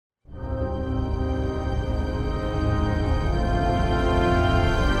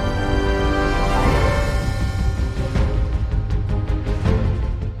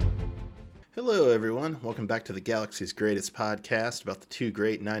back to the Galaxy's Greatest podcast about the two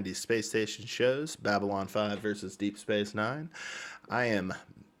great 90s space station shows, Babylon 5 versus Deep Space Nine. I am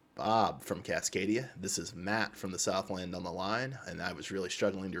Bob from Cascadia. This is Matt from the Southland on the line, and I was really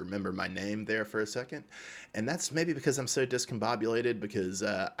struggling to remember my name there for a second. And that's maybe because I'm so discombobulated because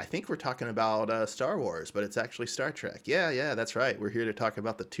I think we're talking about Star Wars, but it's actually Star Trek. Yeah, that's right. We're here to talk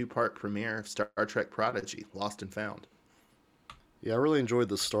about the two-part premiere of Star Trek Prodigy, Lost and Found. Yeah, I really enjoyed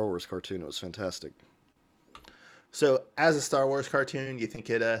the Star Wars cartoon. It was fantastic. So, as a Star Wars cartoon, you think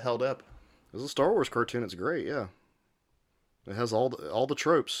it held up? As a Star Wars cartoon, it's great. Yeah, it has all the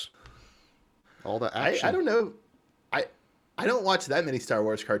tropes, all the action. I don't know. I don't watch that many Star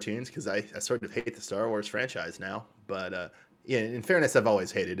Wars cartoons because I sort of hate the Star Wars franchise now. But yeah, in fairness, I've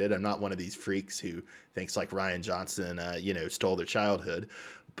always hated it. I'm not one of these freaks who thinks like Rian Johnson, stole their childhood.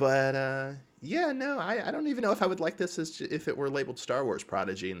 But yeah, no, I don't even know if I would like this as if it were labeled Star Wars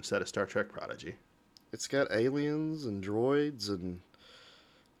Prodigy instead of Star Trek Prodigy. It's got aliens and droids and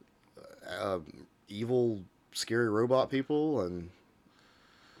evil, scary robot people and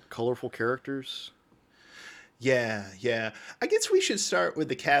colorful characters. Yeah. I guess we should start with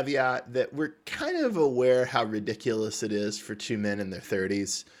the caveat that we're kind of aware how ridiculous it is for two men in their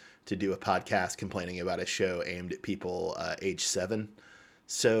 30s to do a podcast complaining about a show aimed at people age 7.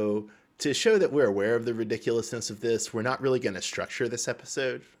 So to show that we're aware of the ridiculousness of this, we're not really going to structure this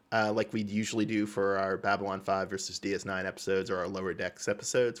episode like we usually do for our Babylon 5 versus DS9 episodes or our Lower Decks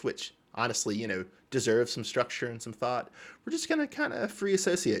episodes, which honestly, deserve some structure and some thought. We're just going to kind of free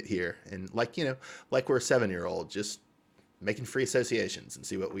associate here. And like we're a 7-year-old, just making free associations and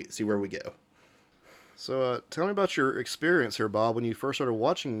see where we go. So tell me about your experience here, Bob. When you first started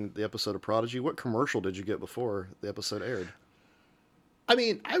watching the episode of Prodigy, what commercial did you get before the episode aired? I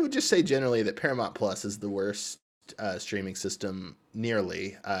mean, I would just say generally that Paramount Plus is the worst streaming system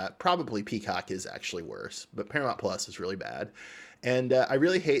nearly. Probably Peacock is actually worse, but Paramount Plus is really bad. And I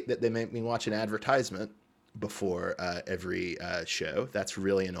really hate that they make me watch an advertisement before every show. That's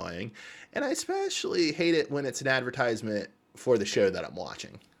really annoying. And I especially hate it when it's an advertisement for the show that I'm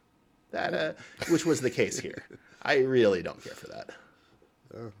watching. That which was the case here. I really don't care for that.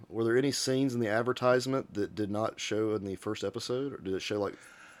 Were there any scenes in the advertisement that did not show in the first episode? Or did it show like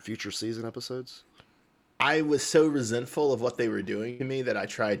future season episodes? I was so resentful of what they were doing to me that I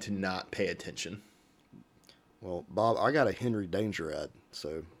tried to not pay attention. Well, Bob, I got a Henry Danger ad,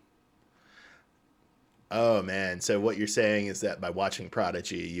 so... Oh, man. So what you're saying is that by watching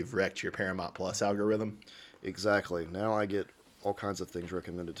Prodigy, you've wrecked your Paramount Plus algorithm? Exactly. Now I get all kinds of things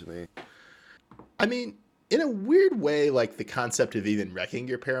recommended to me. I mean, in a weird way, like, the concept of even wrecking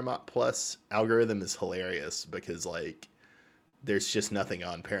your Paramount Plus algorithm is hilarious because, like, there's just nothing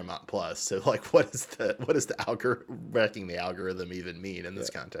on Paramount Plus. So, like, what does the wrecking the algorithm even mean in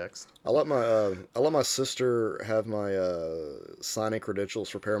this context? I let my sister have my sign-in credentials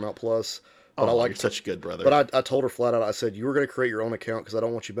for Paramount Plus. But you're such a good brother. But I told her flat out, I said, you were going to create your own account because I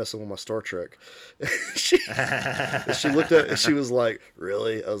don't want you messing with my Star Trek. she looked at it and she was like,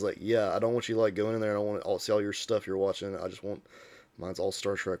 really? I was like, yeah, I don't want you like going in there and I want to see all your stuff you're watching. I just want, mine's all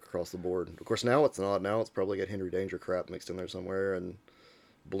Star Trek across the board. Of course, now it's not. Now it's probably got Henry Danger crap mixed in there somewhere and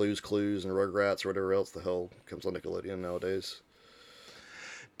Blue's Clues and Rugrats or whatever else the hell comes on Nickelodeon nowadays.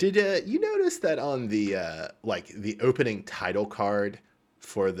 Did you notice that on the the opening title card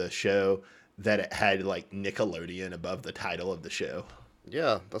for the show that it had like Nickelodeon above the title of the show?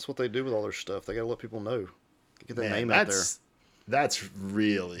 Yeah, that's what they do with all their stuff. They gotta let people know, get their name out there. That's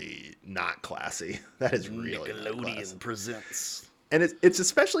really not classy. That is really Nickelodeon presents. And it's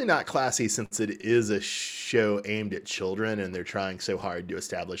especially not classy since it is a show aimed at children and they're trying so hard to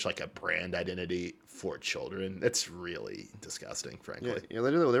establish like a brand identity for children. It's really disgusting, frankly. Yeah, they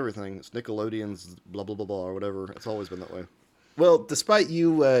do that with everything. It's Nickelodeon's blah, blah, blah, blah, or whatever. It's always been that way. Well, despite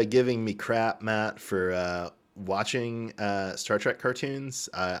you giving me crap, Matt, for watching Star Trek cartoons,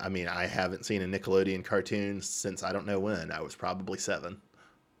 I mean, I haven't seen a Nickelodeon cartoon since I don't know when. I was probably 7.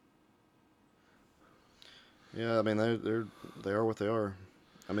 Yeah, I mean, they are what they are.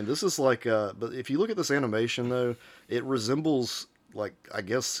 I mean, this is like, but if you look at this animation, though, it resembles, like, I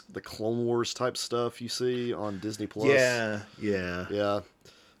guess, the Clone Wars type stuff you see on Disney+. Yeah.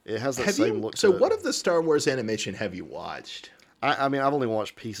 It has that same look to So it. what of the Star Wars animation have you watched? I mean, I've only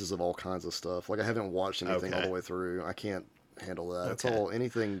watched pieces of all kinds of stuff. Like, I haven't watched anything all the way through. I can't handle that. Okay. It's all,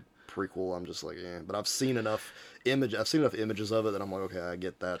 anything prequel, I'm just like, eh. But I've seen enough images of it that I'm like, okay, I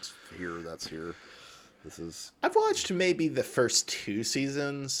get that's here. I've watched maybe the first 2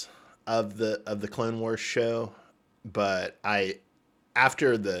 seasons of the Clone Wars show, but I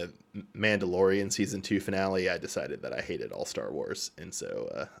after the Mandalorian season 2 finale, I decided that I hated all Star Wars, and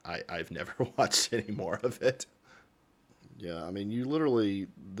so I've never watched any more of it. Yeah, I mean, you literally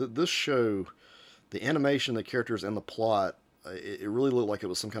this show, the animation, the characters, and the plot, it really looked like it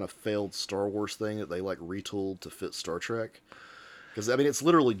was some kind of failed Star Wars thing that they like retooled to fit Star Trek. Because I mean, it's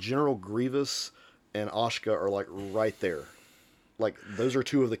literally General Grievous and Ashka are like right there, like those are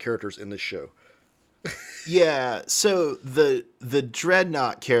two of the characters in this show. Yeah, so the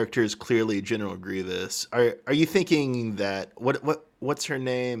Dreadnought character is clearly General Grievous. Are you thinking that what's her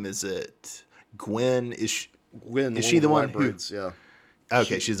name? Is it Gwen? Gwen, Is she the one who? braids, yeah.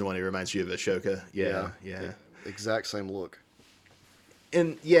 Okay, she's the one who reminds you of Ashoka. Yeah. Exact same look.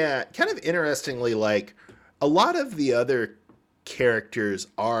 And yeah, kind of interestingly, like a lot of the other characters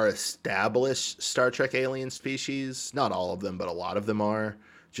are established Star Trek alien species. Not all of them, but a lot of them are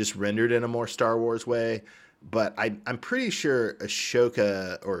just rendered in a more Star Wars way. But I'm pretty sure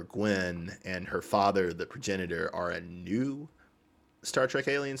Ashoka or Gwen and her father, the progenitor, are a new Star Trek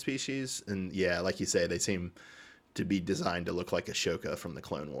alien species. And yeah, like you say, they seem to be designed to look like Ashoka from the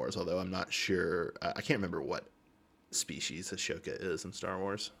Clone Wars, although I'm not sure. I can't remember what species Ashoka is in Star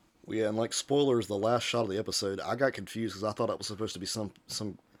Wars. Well, yeah, and like spoilers, the last shot of the episode, I got confused because I thought it was supposed to be some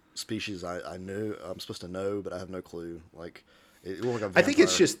species I knew I'm supposed to know, but I have no clue. Like it looked like a vampire. I think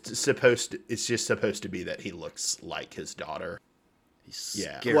it's just supposed to be that he looks like his daughter. He's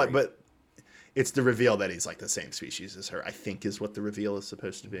scary. But it's the reveal that he's like the same species as her, I think, is what the reveal is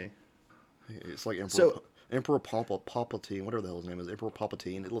supposed to be. It's like Emperor Palpatine, whatever the hell his name is, Emperor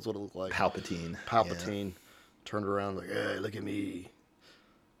Palpatine. It looks what it looked like. Palpatine. Yeah. Turned around like, hey, look at me.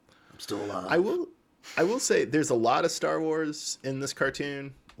 I'm still alive. I will say there's a lot of Star Wars in this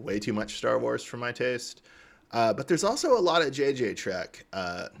cartoon. Way too much Star Wars for my taste. But there's also a lot of JJ Trek.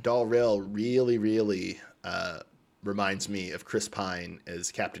 Dal-Rel really reminds me of Chris Pine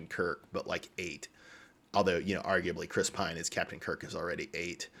as Captain Kirk, but like 8. Although, arguably Chris Pine as Captain Kirk is already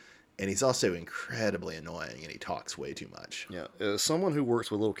 8. And he's also incredibly annoying, and he talks way too much. Yeah, as someone who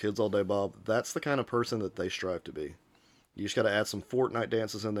works with little kids all day, Bob, that's the kind of person that they strive to be. You just got to add some Fortnite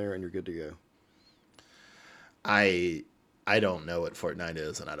dances in there, and you're good to go. I don't know what Fortnite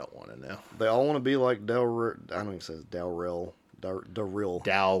is, and I don't want to know. They all want to be like Dal-Rel. I don't even say Dal-Rel.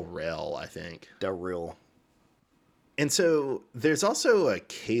 Dal-Rel, I think. Dal-Rel. And so there's also a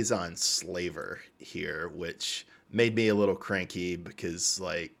Kazon slaver here, which made me a little cranky because,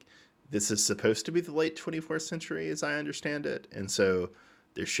 like, this is supposed to be the late 24th century, as I understand it. And so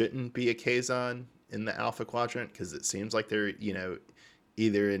there shouldn't be a Kazon in the Alpha Quadrant because it seems like they're,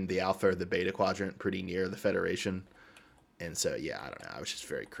 either in the Alpha or the Beta Quadrant, pretty near the Federation. And so, yeah, I don't know. I was just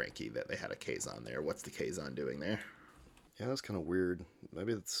very cranky that they had a Kazon there. What's the Kazon doing there? Yeah, that's kind of weird.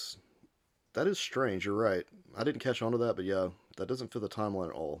 Maybe that is strange. You're right. I didn't catch on to that, but yeah, that doesn't fit the timeline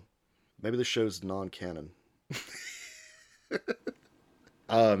at all. Maybe this show's non-canon.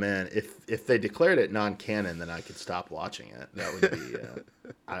 Oh man, if they declared it non-canon, then I could stop watching it. That would be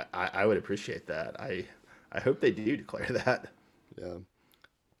I would appreciate that. I hope they do declare that. Yeah,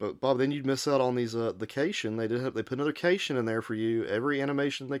 but Bob, then you'd miss out on these the Caitian. They put another Caitian in there for you. Every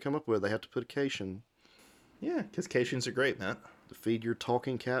animation they come up with, they have to put a Caitian. Yeah, because Caitians are great, man. To feed your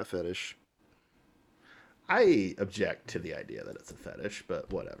talking cat fetish. I object to the idea that it's a fetish, but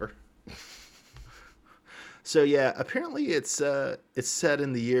whatever. So yeah, apparently it's set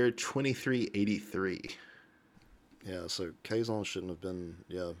in the year 2383. Yeah, so Kazon shouldn't have been.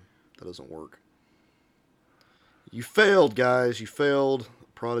 Yeah, that doesn't work. You failed, guys. You failed.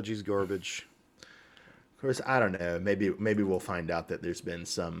 Prodigy's garbage. Of course, I don't know. Maybe we'll find out that there's been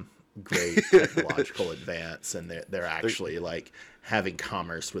some great technological advance, and they're actually like having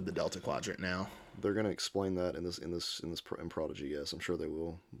commerce with the Delta Quadrant now. They're going to explain that in Prodigy. Yes, I'm sure they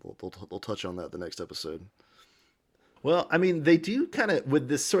will. They'll touch on that the next episode. Well, I mean, they do kind of, with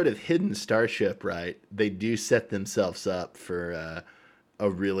this sort of hidden starship, right? They do set themselves up for a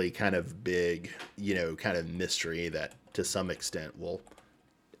really kind of big, kind of mystery that to some extent will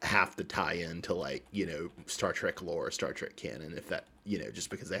have to tie into like, Star Trek lore, Star Trek canon, if that,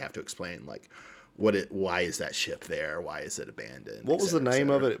 just because they have to explain like why is that ship there? Why is it abandoned? What was the name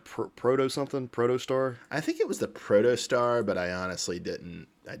of it? Protostar? I think it was the Protostar, but I honestly didn't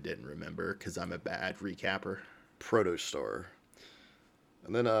remember because I'm a bad recapper. Protostar.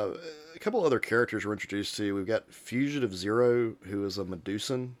 And then a couple other characters were introduced to. We've got Fugitive Zero, who is a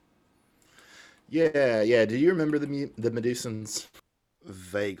Medusan. Yeah. Do you remember the Medusans?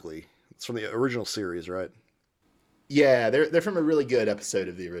 Vaguely. It's from the original series, right? Yeah, they're from a really good episode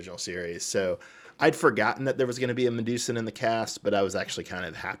of the original series. So I'd forgotten that there was going to be a Medusan in the cast, but I was actually kind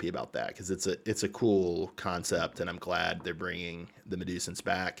of happy about that because it's a cool concept, and I'm glad they're bringing the Medusans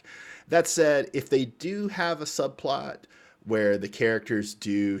back. That said, if they do have a subplot where the characters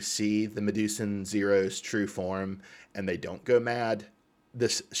do see the Medusan Zero's true form and they don't go mad,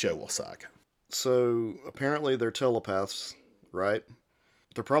 this show will suck. So apparently they're telepaths, right?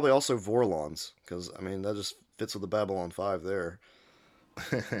 They're probably also Vorlons, because I mean that just fits with the Babylon 5 there.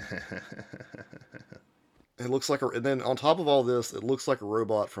 It looks like and then on top of all this, it looks like a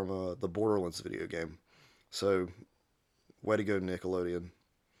robot from the Borderlands video game. So, way to go, Nickelodeon.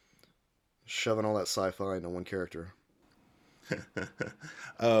 Shoving all that sci-fi into one character.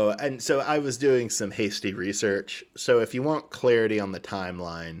 Oh, and so I was doing some hasty research. So if you want clarity on the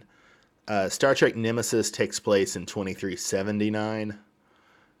timeline, Star Trek Nemesis takes place in 2379.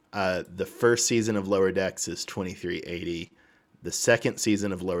 The first season of Lower Decks is 2380. The second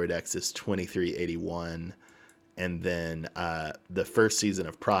season of Lower Decks is 2381. And then the first season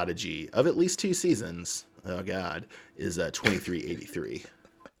of Prodigy, of at least 2 seasons, oh God, is 2383.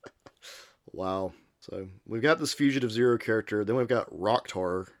 Wow. So we've got this Fugitive Zero character. Then we've got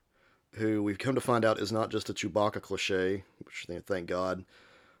Roktar, who we've come to find out is not just a Chewbacca cliche, which thank God,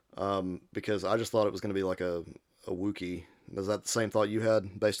 because I just thought it was going to be like a Wookiee. Is that the same thought you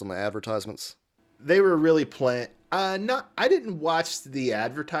had based on the advertisements? They were really playing. I didn't watch the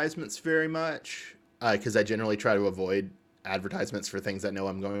advertisements very much because I generally try to avoid advertisements for things I know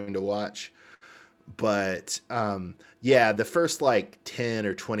I'm going to watch. But yeah, the first like 10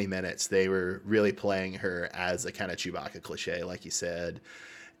 or 20 minutes, they were really playing her as a kind of Chewbacca cliche, like you said.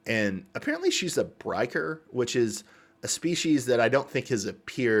 And apparently she's a Bryker, which is a species that I don't think has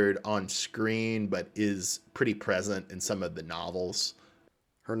appeared on screen, but is pretty present in some of the novels.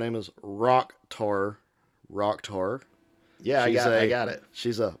 Her name is Roktar. Roktar. Yeah, I got it.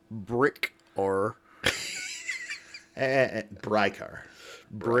 She's a Brick-R. Bryker.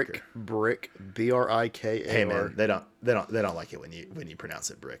 Brick, Brika. Hey man, they don't like it when you pronounce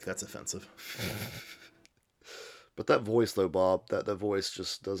it brick. That's offensive. But that voice though, Bob, that voice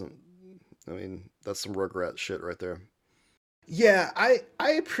just doesn't. I mean, that's some Rugrat shit right there. Yeah,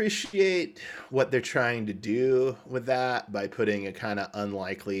 I appreciate what they're trying to do with that by putting a kind of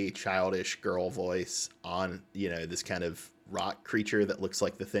unlikely childish girl voice on, this kind of rock creature that looks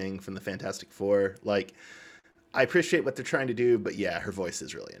like the Thing from the Fantastic Four. Like, I appreciate what they're trying to do, but yeah, her voice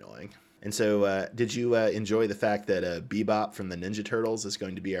is really annoying. And so, did you enjoy the fact that Bebop from the Ninja Turtles is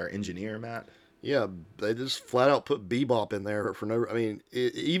going to be our engineer, Matt? Yeah, they just flat out put Bebop in there for no. I mean,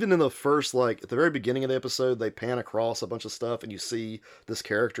 even in the first, like at the very beginning of the episode, they pan across a bunch of stuff and you see this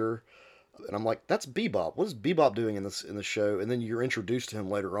character, and I'm like, that's Bebop. What is Bebop doing in the show? And then you're introduced to him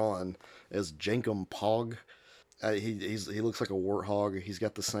later on as Jankum Pog. He looks like a warthog. He's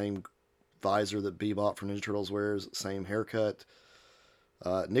got the same visor that Bebop from Ninja Turtles wears, same haircut.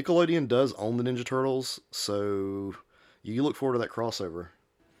 Nickelodeon does own the Ninja Turtles, so you look forward to that crossover.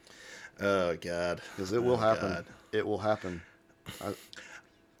 Oh God, because it will happen. God. It will happen.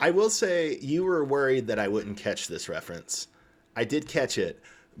 I will say you were worried that I wouldn't catch this reference. I did catch it,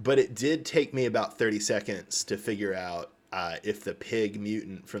 but it did take me about 30 seconds to figure out if the pig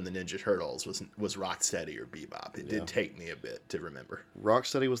mutant from the Ninja Turtles was Rocksteady or Bebop. It did take me a bit to remember.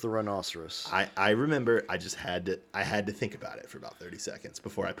 Rocksteady was the rhinoceros. I remember. I just had to think about it for about 30 seconds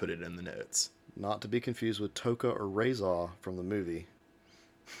before I put it in the notes. Not to be confused with Toka or Reza from the movie.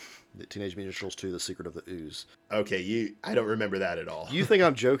 The Teenage Mutant Ninja Turtles 2: The Secret of the Ooze. Okay, I don't remember that at all. You think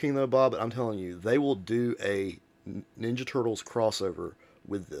I'm joking though, Bob? But I'm telling you, they will do a Ninja Turtles crossover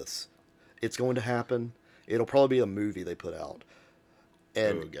with this. It's going to happen. It'll probably be a movie they put out.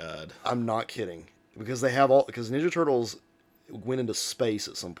 And oh God, I'm not kidding, because because Ninja Turtles went into space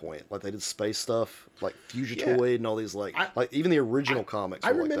at some point. Like they did space stuff, like Fugitoid and all these like even the original comics. I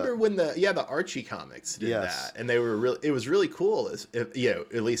remember when the Archie comics did that, and they were it was really cool. At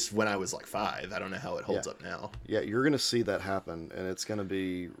least when I was like 5. I don't know how it holds up now. Yeah, you're gonna see that happen, and it's gonna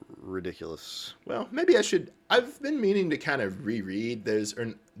be ridiculous. Well, maybe I should. I've been meaning to kind of reread those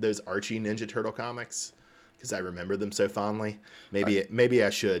Archie Ninja Turtle comics, because I remember them so fondly. Maybe I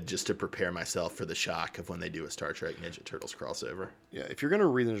should, just to prepare myself for the shock of when they do a Star Trek Ninja Turtles crossover. Yeah, if you're gonna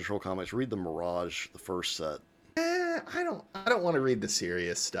read the Ninja Turtle comics, read the Mirage, the first set. I don't want to read the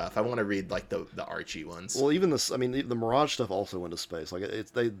serious stuff. I want to read like the Archie ones. Well, even the Mirage stuff also went to space. Like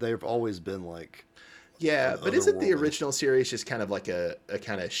they've always been like. Yeah, but isn't the original series just kind of like a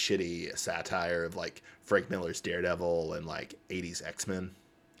kind of shitty satire of like Frank Miller's Daredevil and like 80s X-Men?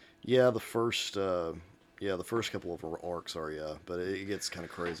 Yeah, the first couple of arcs are, but it gets kind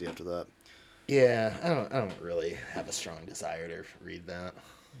of crazy after that. Yeah, I don't really have a strong desire to read that.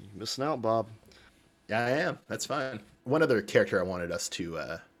 You're missing out, Bob. Yeah, I am. That's fine. One other character I wanted us to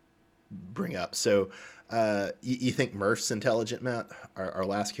bring up. So, you think Murph's intelligent, Matt? Our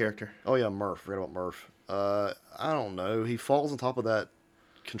last character? Oh yeah, Murph. Forgot about Murph. I don't know. He falls on top of that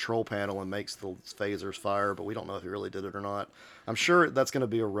control panel and makes the phasers fire, but we don't know if he really did it or not. I'm sure that's going to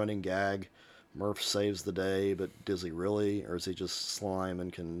be a running gag. Murph saves the day, but does he really, or is he just slime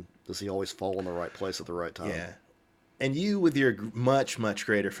and does he always fall in the right place at the right time? Yeah. And you, with your much, much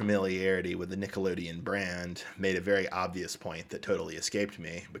greater familiarity with the Nickelodeon brand, made a very obvious point that totally escaped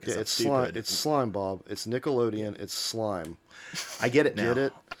me because I'm it's stupid. slime. It's slime, Bob. It's Nickelodeon. It's slime. I get it now. Get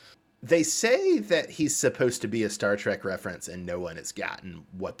it? They say that he's supposed to be a Star Trek reference, and no one has gotten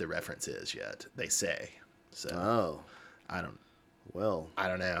what the reference is yet. They say. So Oh, I don't well.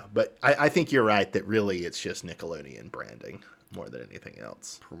 know, but I think you're right that really it's just Nickelodeon branding more than anything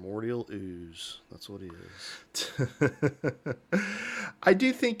else. Primordial ooze. That's what he is. I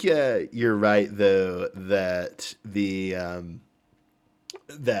do think you're right though that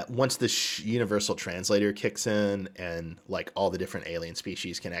that once the universal translator kicks in and like all the different alien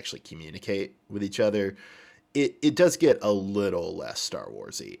species can actually communicate with each other, it does get a little less Star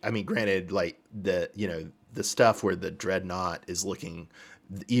Warsy. I mean, granted, like the stuff where the Dreadnought is looking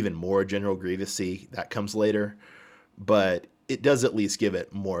even more General Grievous-y, that comes later, but it does at least give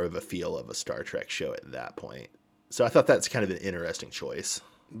it more of a feel of a Star Trek show at that point. So I thought that's kind of an interesting choice.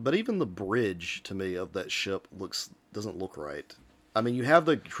 But even the bridge to me of that ship doesn't look right. I mean, you have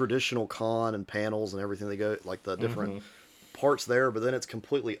the traditional con and panels and everything. They go like the different parts there, but then it's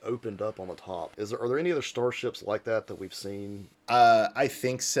completely opened up on the top. Are there any other starships like that we've seen? I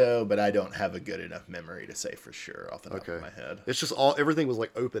think so, but I don't have a good enough memory to say for sure off the top of my head. It's just everything was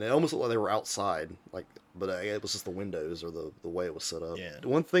like open. It almost looked like they were outside, but it was just the windows or the way it was set up. Yeah.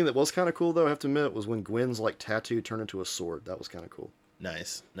 One thing that was kind of cool though, I have to admit, was when Gwen's like tattoo turned into a sword. That was kind of cool.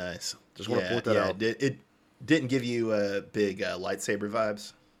 Nice. Just want to point that out. It didn't give you big lightsaber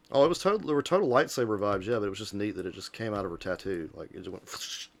vibes. Oh, there were total lightsaber vibes, yeah, but it was just neat that it just came out of her tattoo. Like, it just went...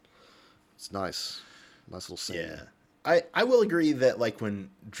 It's nice. Nice little scene. Yeah. I will agree that, like, when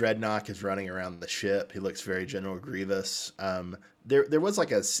Dreadnought is running around the ship, he looks very General Grievous. There was,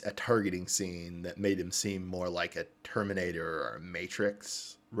 like, a targeting scene that made him seem more like a Terminator or a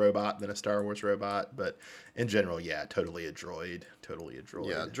Matrix robot than a Star Wars robot, but in general, yeah, totally a droid.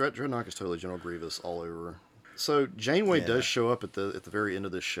 Yeah, Dreadnought is totally General Grievous all over. So Janeway does show up at the very end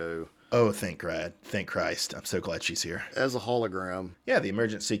of this show. Oh, thank Christ! I'm so glad she's here as a hologram. Yeah, the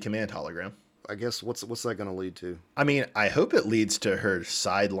emergency command hologram. I guess what's that going to lead to? I mean, I hope it leads to her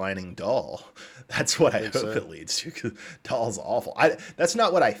sidelining Dahl. That's what I hope it leads to, because Dahl's awful. That's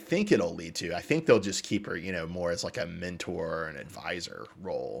not what I think it'll lead to. I think they'll just keep her, more as like a mentor or an advisor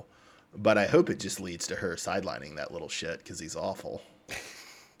role. But I hope it just leads to her sidelining that little shit because he's awful.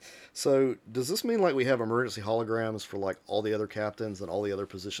 So does this mean like we have emergency holograms for like all the other captains and all the other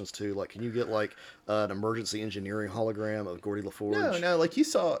positions too? Like, can you get like an emergency engineering hologram of Geordi LaForge? No. Like you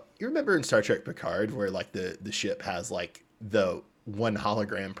remember in Star Trek Picard where like the ship has like the one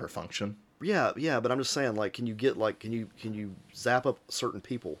hologram per function? Yeah. But I'm just saying, like, can you zap up certain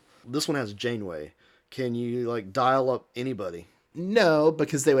people? This one has Janeway. Can you like dial up anybody? No,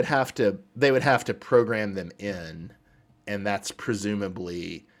 because they would have to program them in, and that's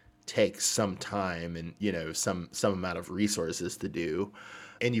presumably takes some time and some amount of resources to do,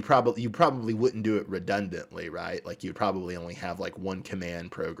 and you probably wouldn't do it redundantly, right? Like you'd probably only have like one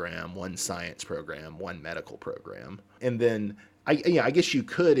command program, one science program, one medical program, and then I guess you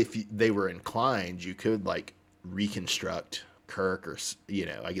could, if they were inclined, you could like reconstruct Kirk, or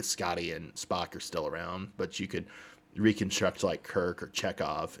I guess Scotty and Spock are still around, but you could reconstruct like Kirk or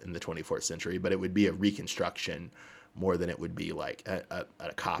Chekhov in the 24th century, but it would be a reconstruction more than it would be like a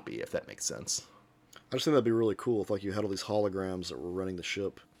copy, if that makes sense. I just think that'd be really cool if like you had all these holograms that were running the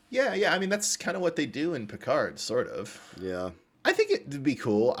ship. Yeah. I mean, that's kind of what they do in Picard, sort of. Yeah. I think it'd be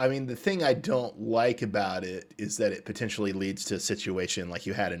cool. I mean, the thing I don't like about it is that it potentially leads to a situation like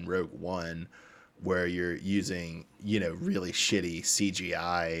you had in Rogue One, where you're using, really shitty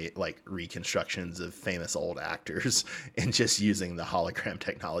CGI, like reconstructions of famous old actors and just using the hologram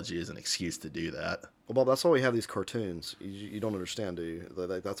technology as an excuse to do that. Well, Bob, that's why we have these cartoons. You don't understand, do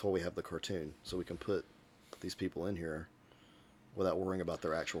you? That's why we have the cartoon, so we can put these people in here without worrying about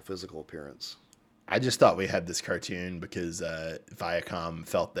their actual physical appearance. I just thought we had this cartoon because Viacom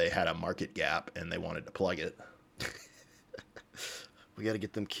felt they had a market gap and they wanted to plug it. We got to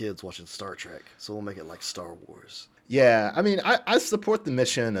get them kids watching Star Trek, so we'll make it like Star Wars. Yeah, I mean, I support the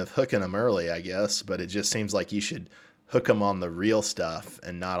mission of hooking them early, I guess, but it just seems like you should hook them on the real stuff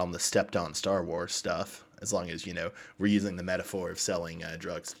and not on the stepped-on Star Wars stuff, as long as, we're using the metaphor of selling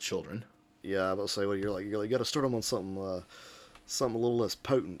drugs to children. Yeah, I was about to say, well, you're like, you got to start them on something a little less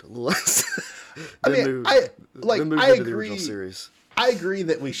potent, a little less. I then mean, move, I then move I into the original agree. series. I agree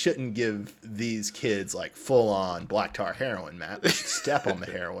that we shouldn't give these kids like full on black tar heroin, Matt. They should step on the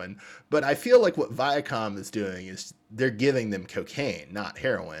heroin. But I feel like what Viacom is doing is they're giving them cocaine, not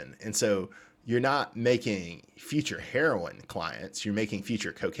heroin. And so you're not making future heroin clients, you're making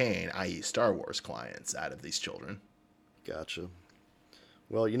future cocaine, i.e., Star Wars clients, out of these children. Gotcha.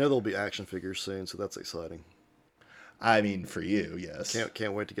 Well, you know there'll be action figures soon, so that's exciting. I mean, for you, yes.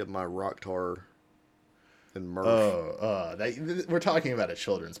 Can't wait to get my Rocktar and Murph. We're talking about a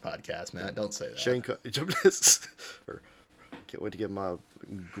children's podcast, Matt. Don't say that. Or, can't wait to get my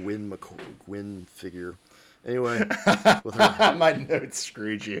Gwyn figure. Anyway, with her. My notes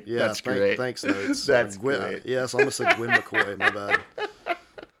screwed you. Yeah, That's great. Thanks, notes. That's Gwyn, great. yes, I almost said Gwyn McCoy. My bad.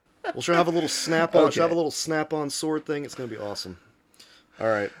 Well, she'll have a little snap-on. Okay. She'll have a little snap-on sword thing. It's gonna be awesome. All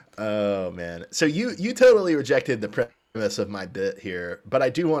right. Oh man. So you totally rejected the premise of my bit here, but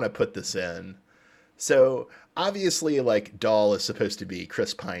I do want to put this in. So obviously, like, Dahl is supposed to be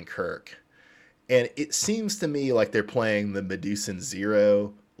Chris Pine Kirk, and it seems to me like they're playing the Medusan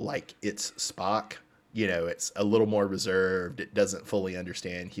Zero like it's Spock. You know, it's a little more reserved. It doesn't fully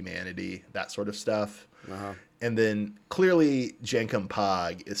understand humanity, that sort of stuff. Uh-huh. And then clearly Jankum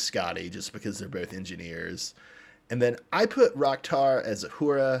Pog is Scotty just because they're both engineers. And then I put Rocktar as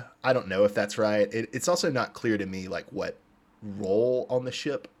Uhura. I don't know if that's right. It's also not clear to me like what role on the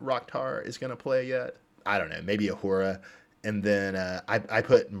ship Rocktar is going to play yet. I don't know. Maybe Uhura. And then I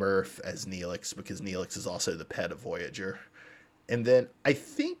put Murph as Neelix because Neelix is also the pet of Voyager. And then I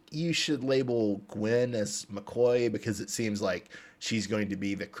think you should label Gwen as McCoy because it seems like she's going to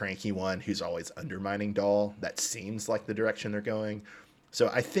be the cranky one who's always undermining Dahl. That seems like the direction they're going. So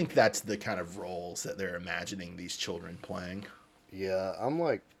I think that's the kind of roles that they're imagining these children playing. Yeah, I'm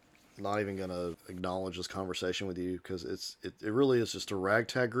like not even gonna acknowledge this conversation with you because it really is just a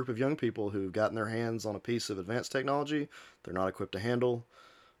ragtag group of young people who've gotten their hands on a piece of advanced technology they're not equipped to handle.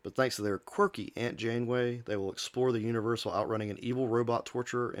 But thanks to their quirky Aunt Janeway, they will explore the universe while outrunning an evil robot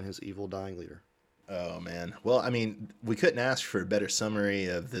torturer and his evil dying leader. Oh, man. Well, I mean, we couldn't ask for a better summary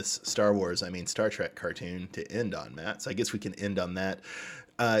of this Star Trek cartoon to end on, Matt. So I guess we can end on that.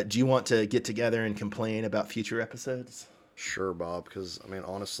 Do you want to get together and complain about future episodes? Sure, Bob, because, I mean,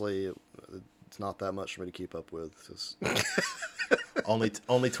 honestly, it's not that much for me to keep up with. Only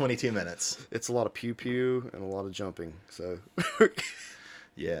 22 minutes. It's a lot of pew-pew and a lot of jumping, so...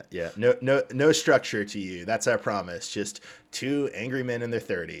 Yeah. No structure to you. That's our promise. Just two angry men in their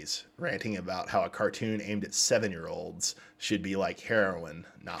 30s ranting about how a cartoon aimed at 7-year-olds should be like heroin,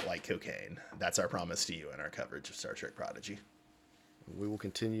 not like cocaine. That's our promise to you in our coverage of Star Trek Prodigy. We will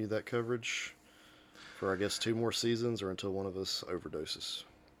continue that coverage for, I guess, 2 more seasons or until one of us overdoses.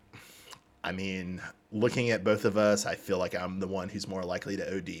 I mean, looking at both of us, I feel like I'm the one who's more likely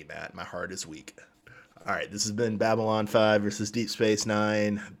to OD, Matt. My heart is weak. All right, this has been Babylon 5 versus Deep Space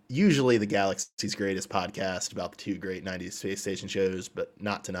Nine. Usually the galaxy's greatest podcast about the 2 great 90s space station shows, but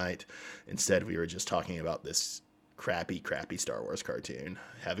not tonight. Instead, we were just talking about this crappy Star Wars cartoon.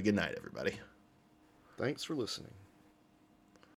 Have a good night, everybody. Thanks for listening.